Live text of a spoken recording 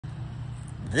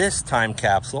This time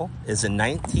capsule is a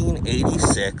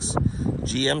 1986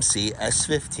 GMC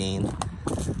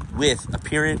S15 with a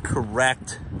period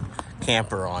correct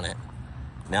camper on it.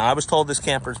 Now, I was told this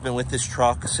camper's been with this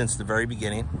truck since the very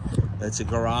beginning. It's a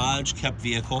garage kept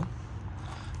vehicle.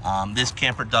 This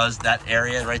camper does, that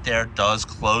area right there does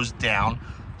close down,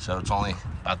 so it's only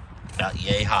about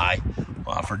yay high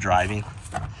for driving.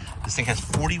 This thing has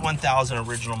 41,000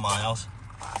 original miles,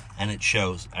 and it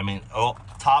shows. I mean, oh,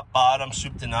 top, bottom,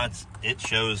 soup to nuts, it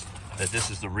shows that this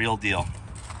is the real deal.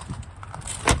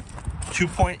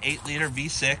 2.8 liter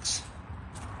V6,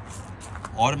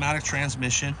 automatic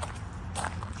transmission,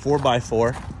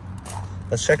 4x4.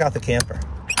 Let's check out the camper.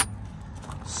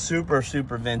 Super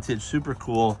vintage, super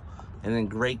cool, and in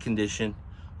great condition.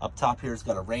 Up top here, it's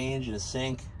got a range and a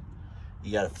sink.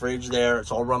 You got a fridge there.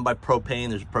 It's all run by propane.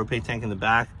 There's a propane tank in the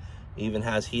back. It even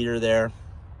has heater there.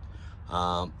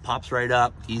 Pops right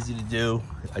up, easy to do.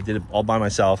 I did it all by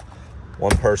myself.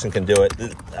 One person can do it.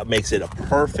 That makes it a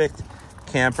perfect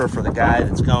camper for the guy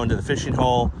that's going to the fishing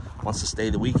hole, wants to stay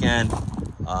the weekend.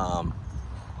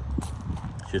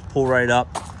 Just pull right up.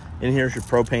 In here's your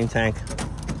propane tank.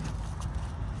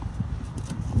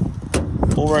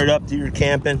 Pull right up, do your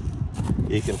camping.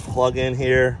 You can plug in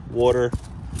here, water.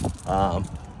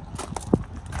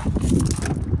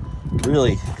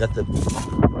 Really got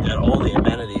all the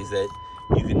amenities that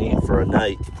you can need for a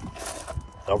night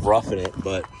of roughing it,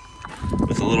 but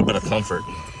with a little bit of comfort.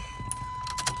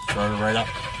 Start it right up.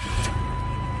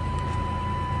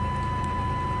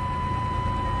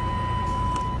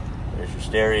 There's your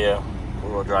stereo,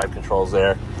 four-wheel drive controls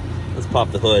there. Let's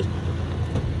pop the hood.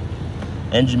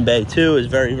 Engine bay too is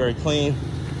very clean.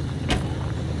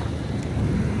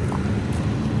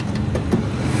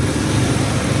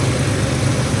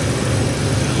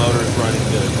 The motor is running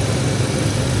good.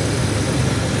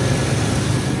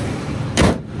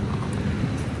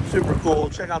 Super cool.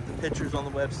 Check out the pictures on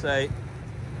the website.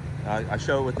 I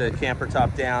show it with the camper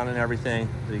top down and everything,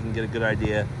 so you can get a good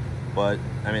idea. But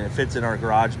I mean, it fits in our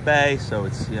garage bay, so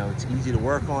it's, you know, it's easy to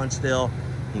work on still.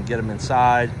 You can get them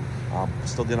inside.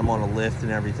 Still get them on a lift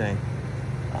and everything.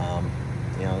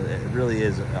 You know, it really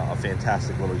is a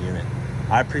fantastic little unit.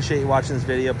 I appreciate you watching this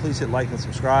video. Please hit like and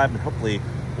subscribe, and hopefully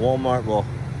Walmart will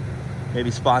maybe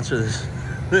sponsor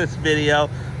this video,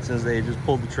 since they just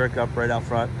pulled the trick up right out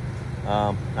front.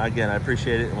 Again, I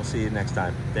appreciate it, and we'll see you next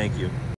time. Thank you.